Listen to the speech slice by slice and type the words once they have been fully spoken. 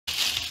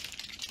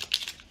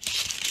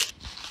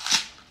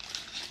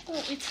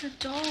Oh, it's a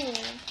doll. And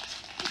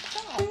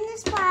the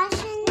splash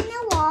in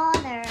the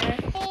water.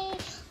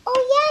 Oh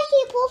yeah, he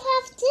both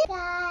have two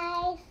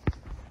guys.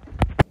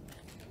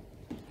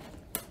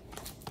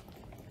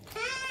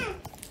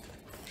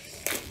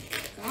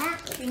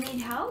 You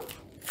need help?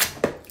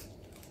 I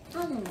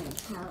don't need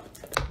help.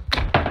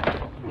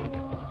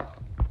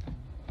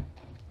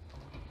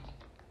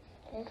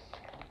 This,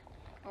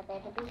 I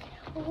better be.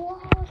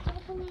 Whoa, it's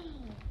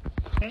opening.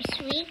 First,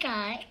 we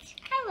got a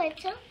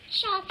little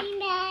shopping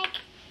bag.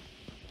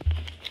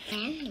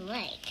 And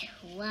look,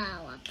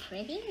 wow, a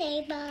pretty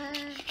neighbor.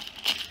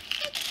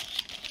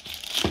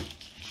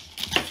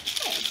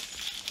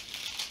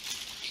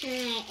 Should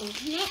I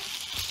open it?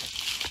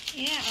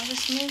 Yeah, I'll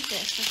just move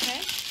this,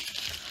 okay?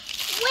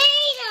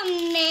 Wait a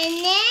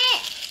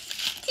minute.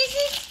 This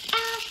is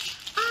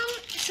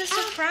It's a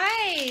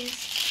surprise.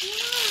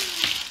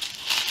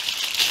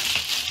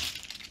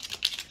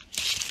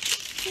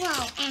 Yeah.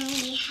 Wow, and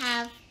we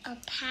have a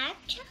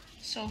patch.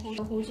 So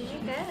who did you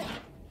get?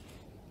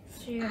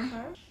 So your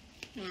her?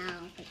 Now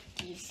put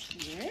these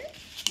here.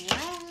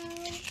 Wow.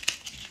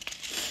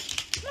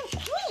 Oh,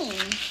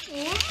 queen.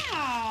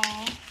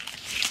 Wow.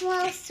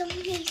 Wow, so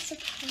many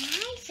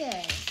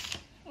surprises.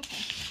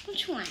 Okay.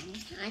 Which one?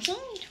 I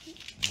think.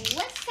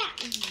 What's that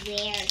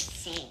rare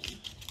thing?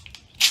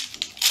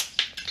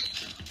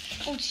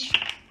 Oh,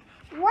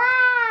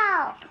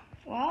 Wow.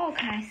 wow,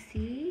 can I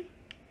see?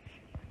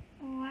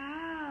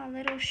 Wow,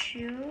 little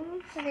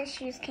shoes. So the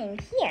shoes came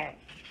here.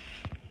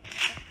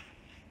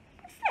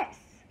 What's this?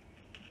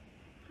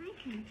 What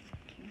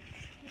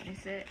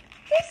is it?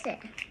 This is.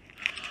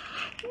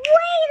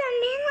 Wait a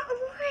minute.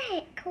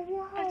 Look.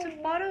 Whoa. It's a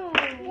bottle.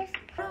 Yes.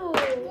 Oh.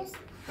 Yes.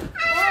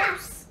 Ah!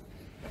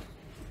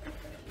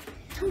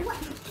 What?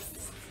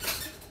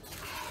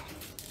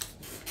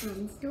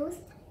 And those.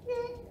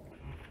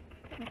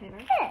 Whatever.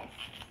 This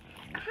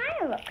kind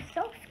of looks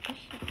so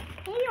squishy.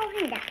 Can you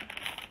open that?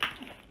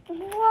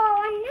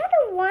 Whoa,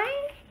 another one?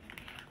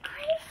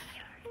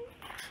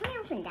 Can you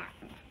open that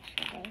one?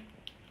 Actually?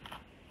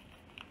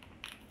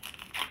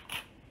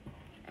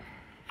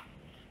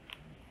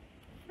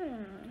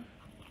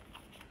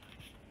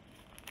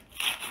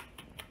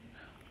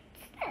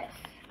 What's this?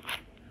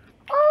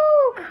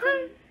 Oh,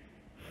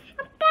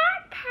 a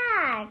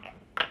backpack.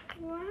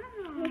 Wow.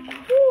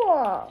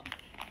 Cool.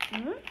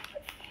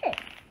 What's this?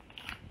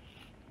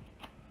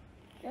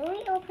 Will we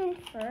open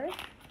first?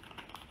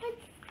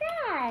 What's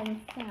that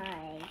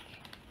inside?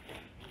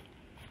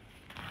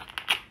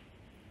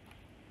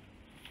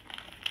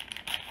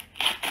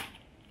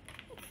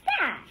 What's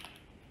that?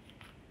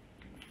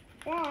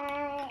 Wait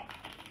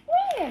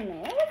a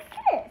minute, what's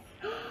this?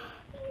 Wow,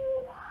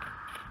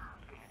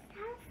 is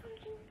that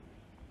something?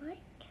 What?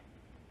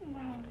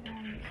 Wow,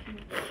 very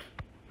cute.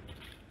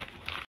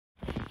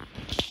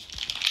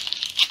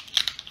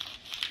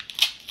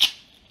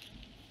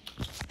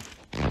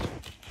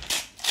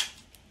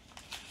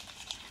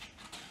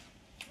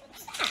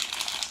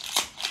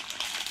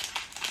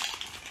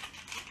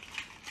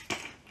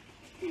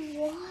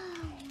 Wow,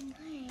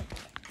 look.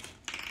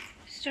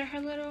 Is that her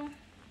little?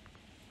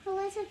 Oh,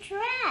 it's a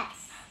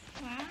dress.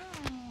 Wow.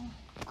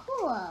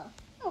 Cool.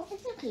 Oh,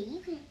 it's okay.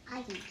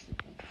 I can keep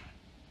it.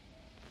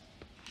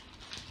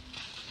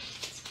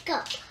 Let's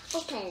go.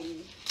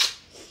 Open.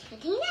 I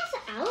think that's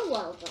our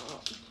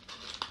logo.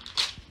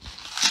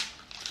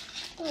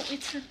 Oh,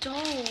 it's a doll. A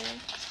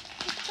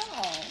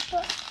doll.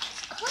 But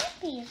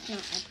Scorpy is not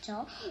a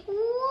doll.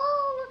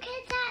 Whoa, look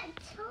at that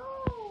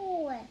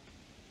toe.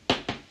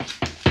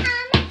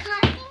 I'm a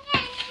Scorpy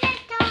and a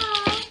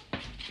doll.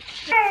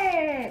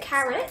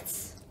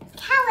 Carrots?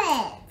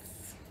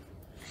 Carrots.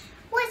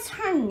 What's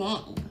her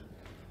name?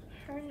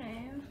 Her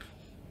name.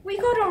 We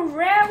got a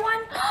rare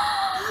one.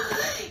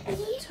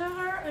 To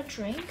her a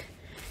drink,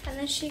 and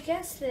then she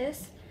gets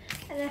this,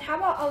 and then how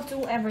about I'll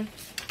do everything.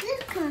 This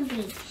is gonna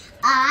be.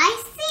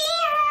 I see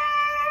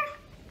her.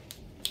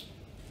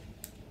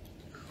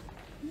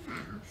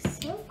 Wow,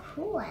 so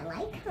cool. I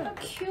like How her.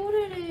 cute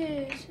it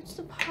is. It's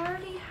the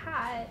party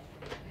hat.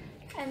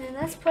 And then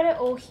let's put it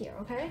all here,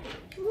 okay?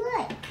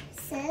 Look,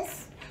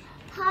 sis.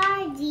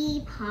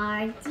 Party,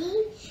 party.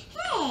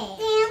 Hey,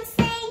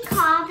 dancing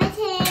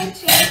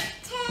competition.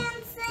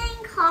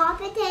 Dancing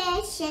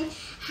competition.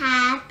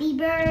 Happy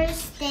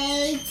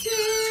birthday to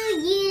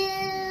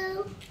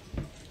you.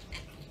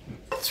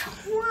 Which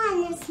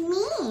one is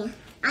me?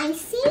 I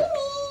see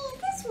me.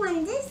 This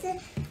one,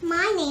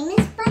 my name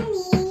is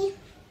Bunny.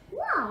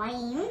 Wow, I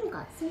even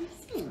got some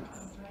things.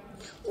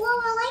 Whoa,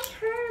 I like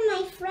her,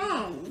 my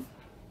friend.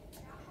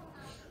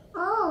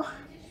 Oh,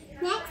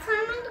 next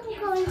time I'm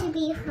going to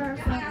be her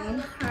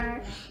friend,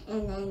 her,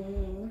 and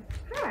then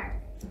her.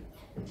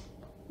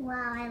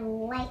 Wow, I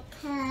like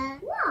her.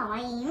 Wow,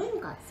 I even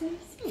got some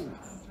things.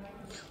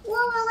 Whoa,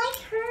 I like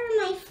her,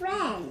 my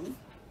friend.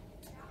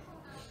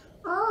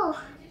 Oh,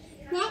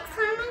 next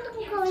time I'm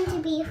going to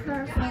be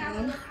her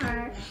friend,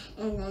 her,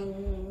 and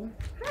then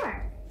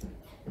her.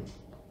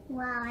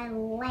 Wow, I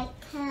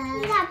like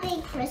her. That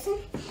big person,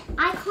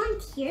 I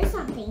can't hear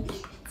something.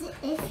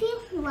 If you,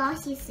 while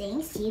she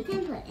sings, you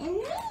can put in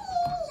me.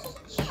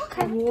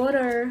 Okay,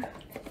 water.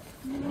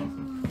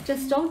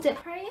 Just don't dip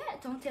her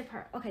yet. Don't dip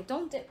her. Okay,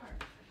 don't dip her.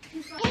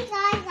 Hey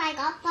guys, I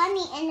got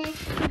Bunny and then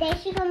today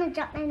she's gonna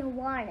jump in the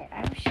water.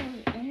 I'll show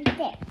you in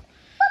dip.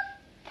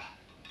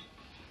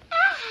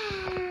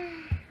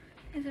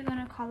 Is it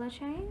gonna color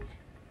change?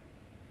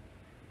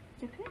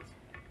 Dip it.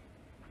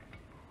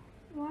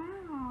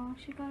 Wow,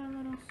 she got a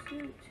little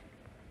suit.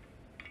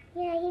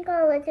 Yeah, he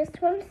got a little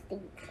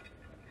swimsuit.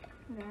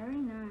 Very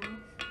nice.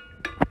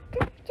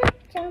 Jump, jump,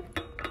 jump.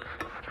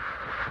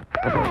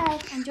 Good.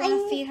 And do you want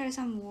to feed her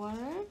some water?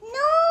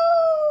 No!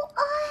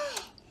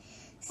 Oh,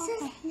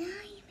 Okay. now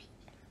you make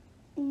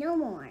no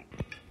more.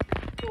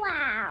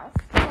 Wow,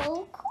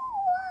 so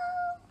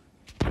cool.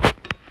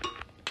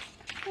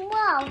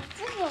 Wow,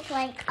 this looks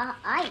like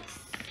ice.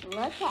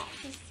 Look at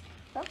this.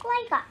 Look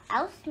like an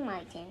ice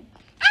mountain.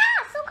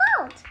 Ah, so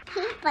cold.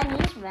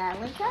 Bunny's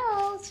really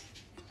cold.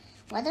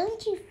 Why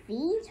don't you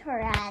feed her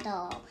at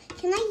all?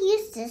 Can I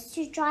use this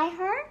to dry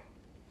her?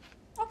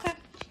 Okay.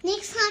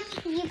 Next time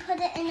you put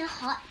it in a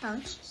hot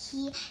bun,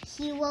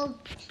 he will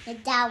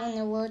that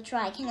one will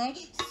dry. Can I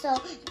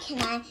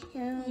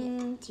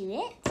do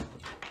it?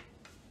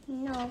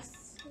 No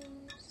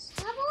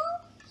trouble.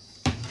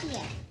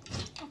 Here.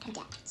 Okay,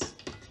 that.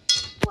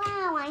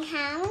 Wow, I'm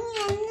hanging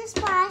in the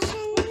splash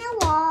in the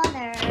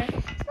water.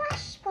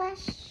 Splash,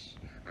 splash.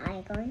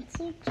 I'm going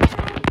to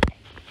jump.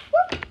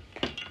 Whoop.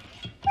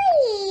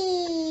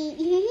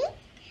 Whee!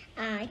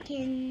 I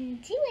can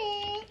do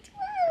it. Woo!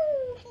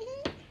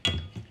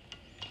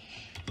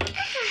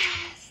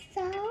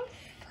 So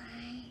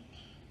fun.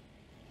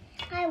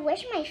 I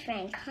wish my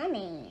friend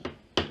coming.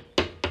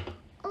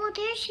 Oh,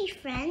 there she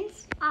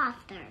friends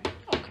after.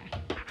 Okay.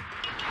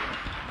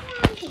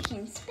 Now he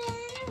can spin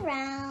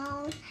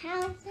around,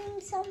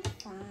 having some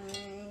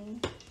fun.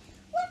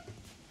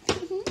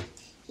 Whoop.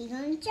 He's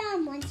gonna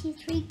jump. 1, 2,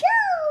 3, go!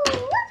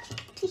 Whoop.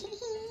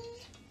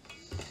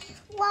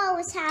 Wow,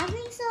 it's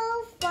having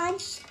so fun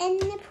in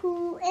the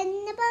pool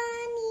and the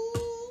bunny.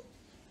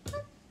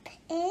 Whoop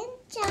and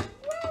jump.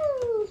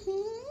 Woo!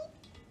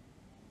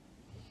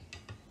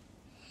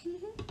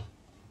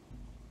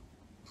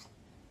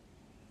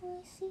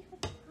 Let's see her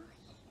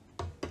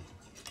eye.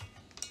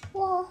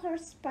 Well, her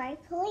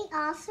sparkly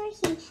after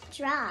he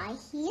dry,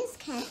 he is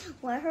can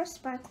wear her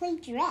sparkly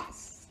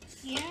dress.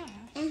 Yeah.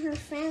 And her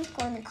friend's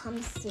gonna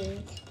come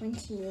soon when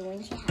she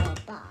have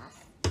a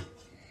bath.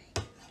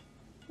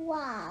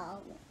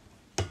 Wow.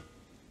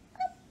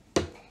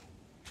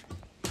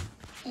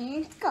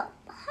 And go.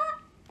 Hop.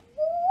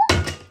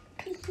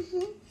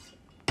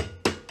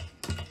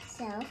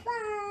 So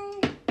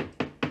fun.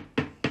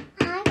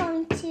 I'm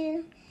going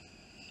to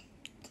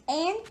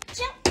and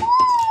jump.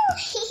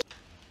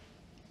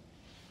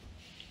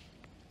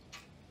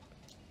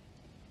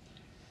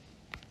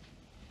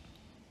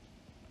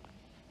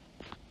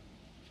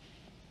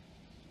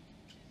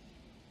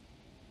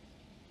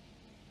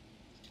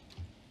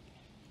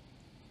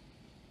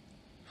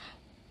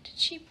 Did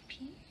she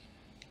pee?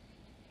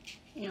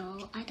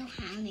 No, I don't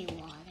have any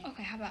water.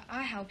 Okay, how about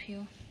I help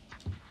you?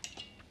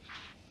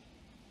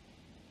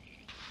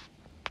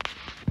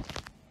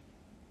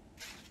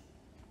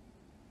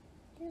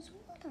 There's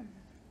water.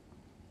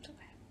 It's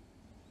okay.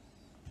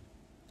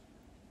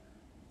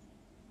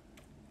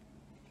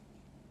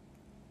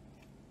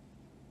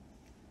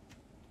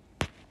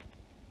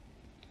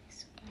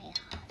 It's my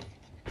hot.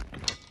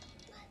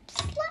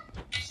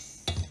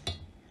 Slaps.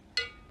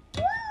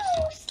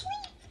 Whoa,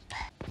 sleep.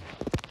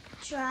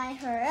 Dry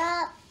her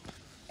up.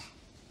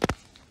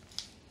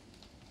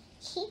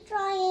 Keep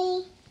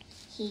drying.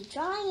 Keep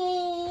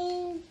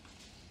drying.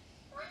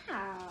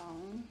 Wow.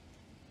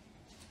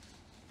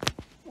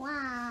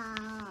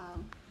 Wow.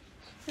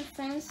 Her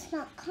friend's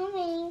not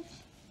coming.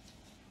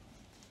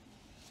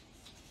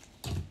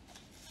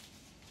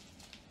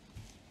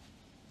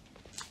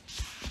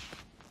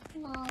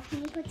 Well, can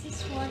you put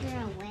this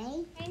water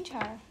away? Change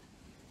her.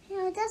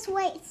 No, just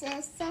wait,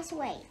 sis. Just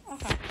wait.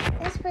 Okay.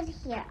 Let's put it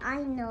here. I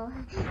know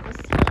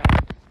it's here.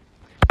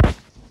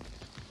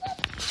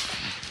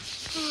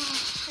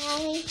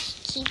 Honey,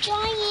 keep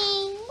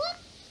drying. Whoop.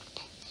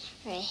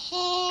 Her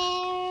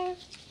hair.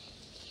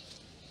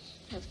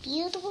 Her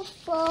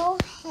beautiful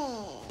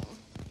hair.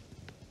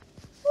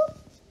 Whoop.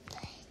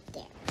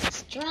 There.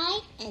 It's dry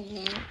and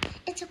now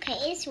it's okay.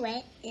 It's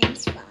wet and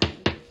it's fine.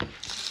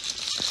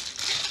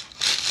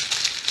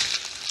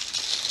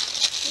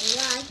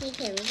 Yeah, you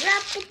can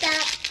rub it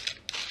up.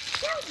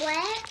 It's not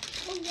wet.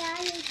 Oh yeah,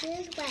 it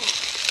is wet.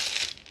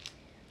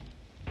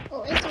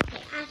 Oh, it's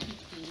okay. I can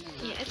clean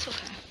it. Yeah, it's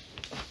okay.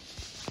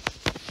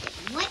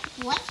 Wipe,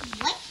 wipe,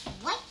 wipe,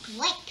 wipe,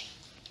 wipe.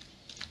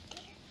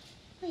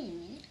 Wait a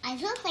minute. I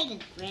look like a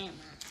grandma.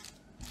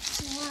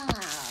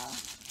 Wow.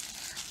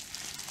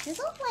 This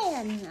looks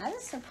like another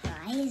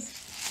surprise.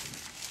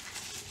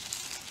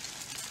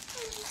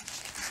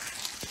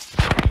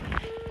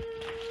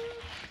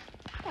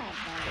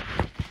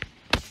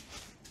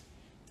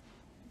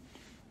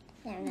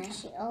 Now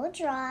she all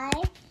dry. Do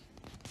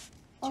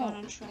you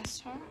want to dress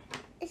her?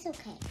 It's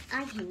okay.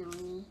 I can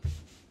only.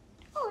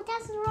 Oh,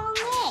 that's the wrong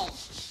way.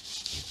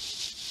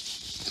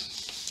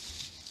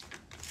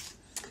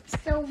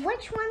 So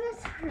which one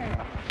is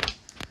her?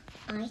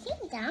 I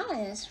think that one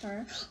is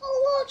her.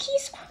 Oh look,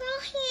 he's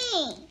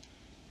crying.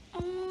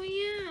 Oh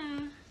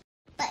yeah.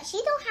 But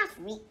she don't have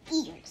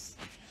ears.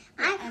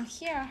 And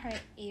here are her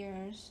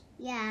ears.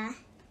 Yeah.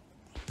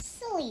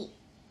 Silly.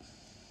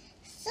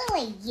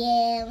 Silly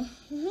you.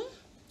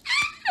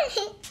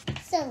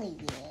 Silly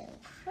you.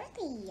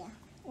 Pretty.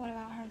 What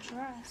about her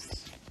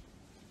dress?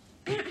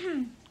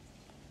 Good.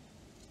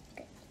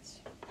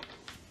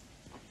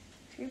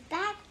 Her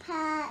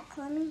backpack.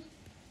 Let me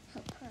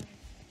help her.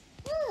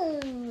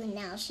 Ooh,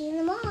 now she's in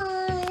the mall.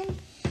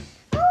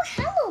 Oh,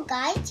 hello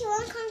guys. Do you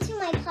want to come to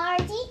my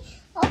party?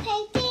 Okay,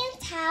 dance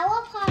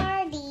towel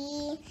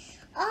party.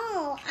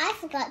 Oh, I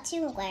forgot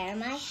to wear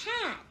my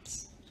hat.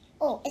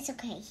 Oh, it's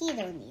okay. He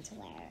don't need to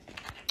wear it.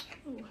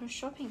 Ooh, her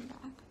shopping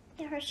bag.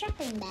 Yeah, her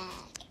shopping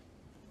bag.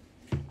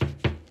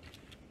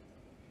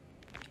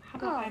 How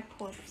about I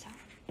pull this out?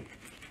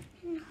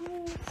 No,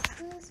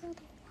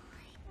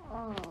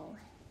 oh.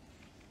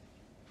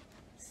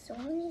 So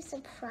many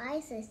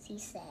surprises, you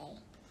say.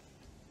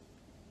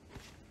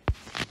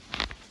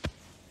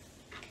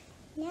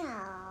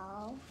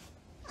 Now,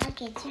 I'll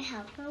get to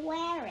help her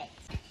wear it.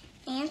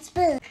 And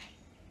spoon.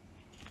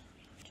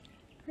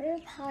 Her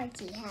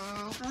party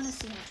hat. I want to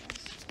see her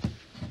dress.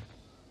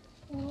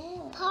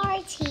 Oh.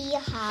 Party,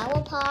 how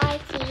a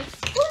party.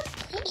 Don't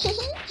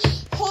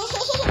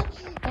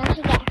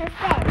forget her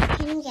friends.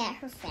 Can you get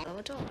her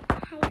friends?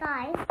 Hi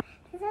guys,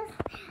 this is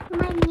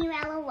my new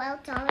L.O.L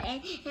doll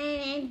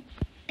and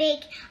big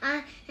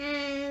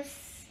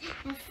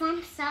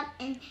thumbs up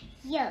and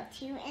yo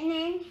too, and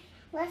then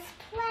let's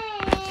play.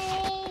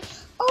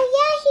 Oh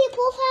yeah, he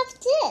both have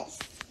this.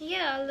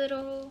 Yeah, a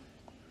little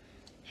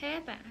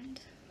hairband.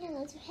 Yeah,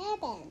 those are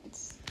hairbands.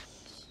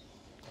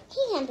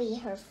 He can be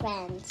her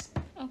friend.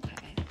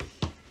 Okay.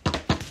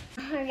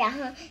 然后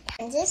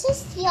this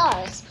is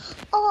yours.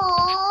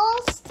 Oh,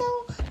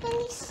 so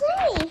many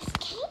sleeves.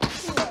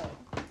 Thank you.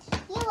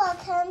 You're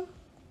welcome.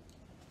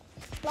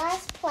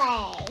 Let's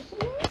play.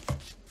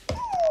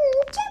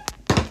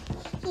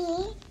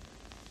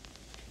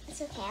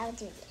 It's okay, I'll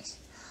do this.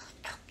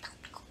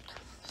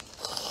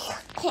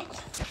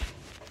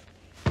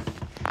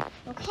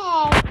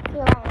 Okay, do you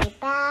want my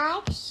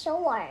bag?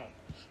 Sure.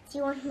 Do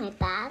you want my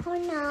bag or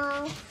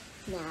no?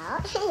 No,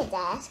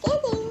 just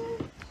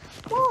kidding.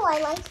 Oh,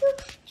 I like you.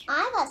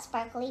 I got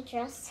sparkly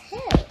dress too.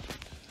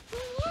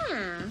 Oh,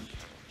 yeah.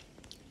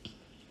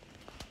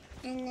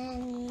 And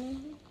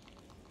then,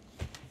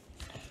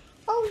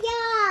 oh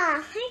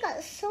yeah, I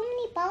got so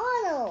many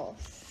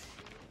bottles.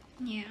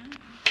 Yeah.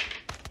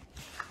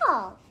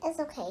 Oh, it's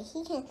okay.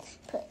 He can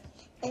put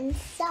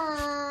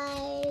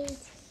inside.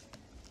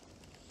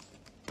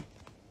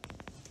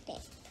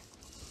 There.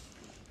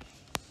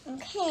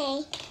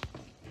 Okay.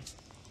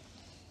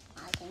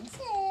 I can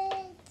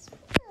sit.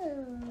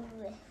 Ooh.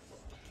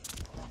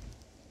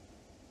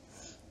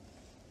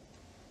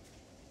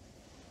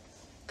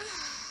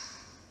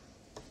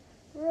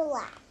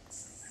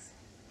 Relax.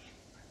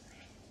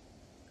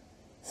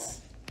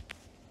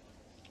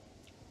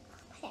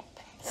 Okay.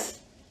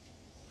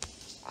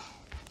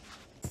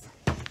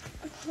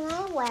 Can I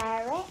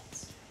wear it?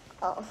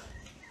 Oh.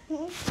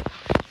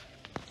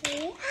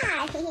 Yeah.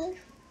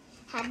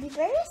 Happy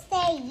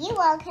birthday. You're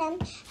welcome.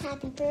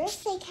 Happy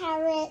birthday,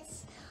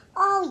 Carrots.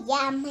 Oh,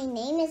 yeah, my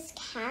name is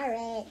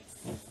Carrots.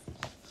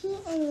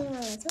 And your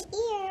little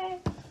ear.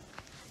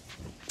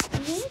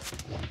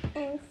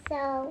 And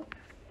so,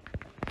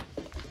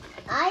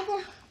 I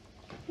got,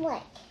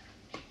 look,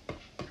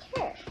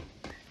 here.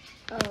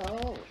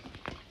 Oh.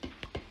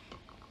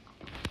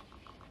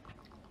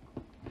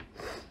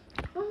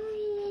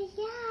 Oh,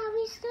 yeah,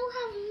 we still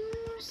have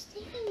more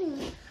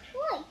things.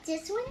 Look,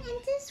 this one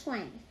and this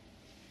one.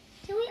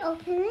 Can we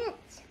open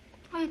it?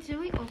 Oh, do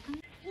we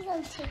open? I'm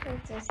going to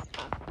take this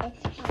off. And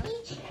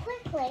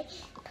quickly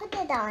put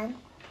it on.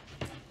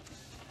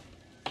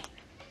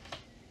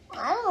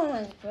 I don't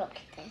want to break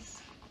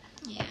this.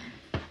 Yeah.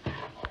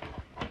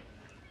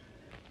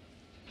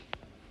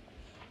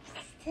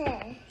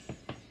 This.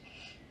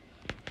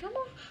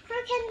 How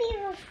can be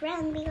her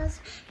friend because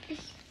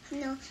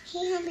no, he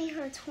can be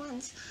her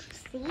twins.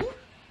 See?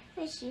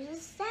 But she's the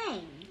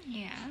same.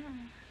 Yeah.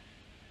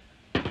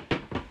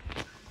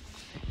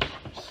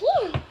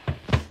 Here.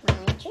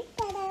 My drink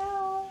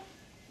bottle.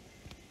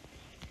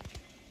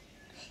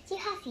 Do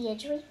you have your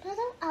drink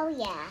bottle? Oh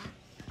yeah.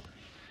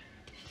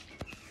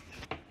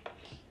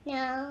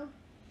 No.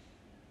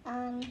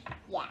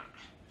 Yeah.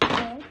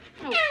 And,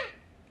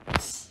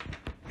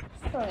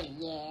 for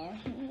you.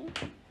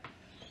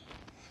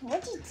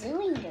 What you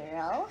doing,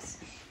 girls?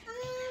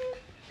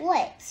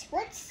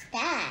 What's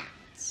that?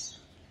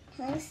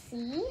 Can I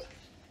see?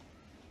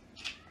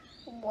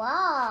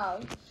 Wow,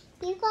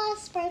 you got a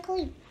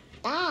sparkly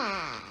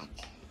bag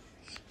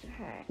for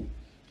her.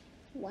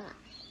 Wow,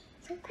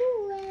 so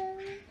cool.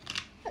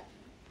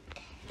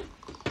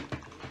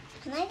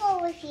 Can I go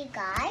with you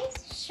guys?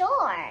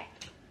 Sure.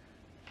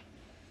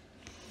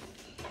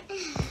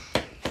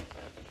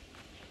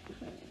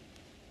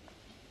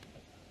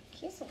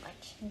 She's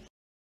watching.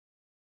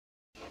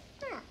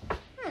 Ah.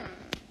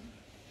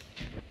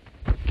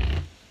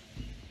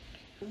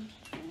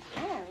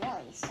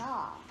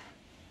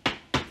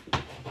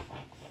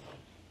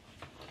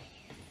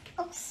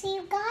 see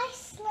you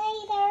guys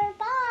later.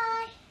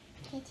 Bye.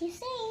 Get you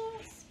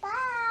things.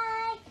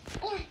 Bye.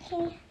 Yeah, can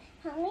you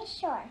help me?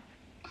 Sure.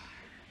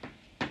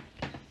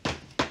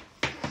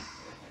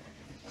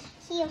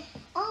 Here.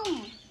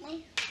 Oh, my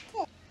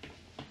tip.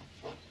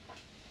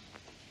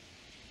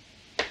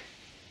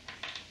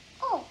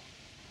 Oh.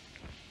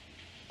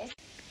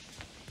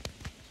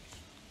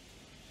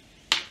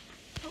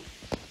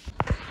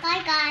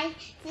 Bye guys,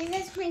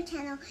 this is my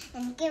channel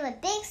and give a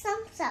big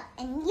thumbs up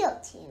and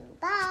YouTube.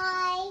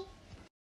 Bye!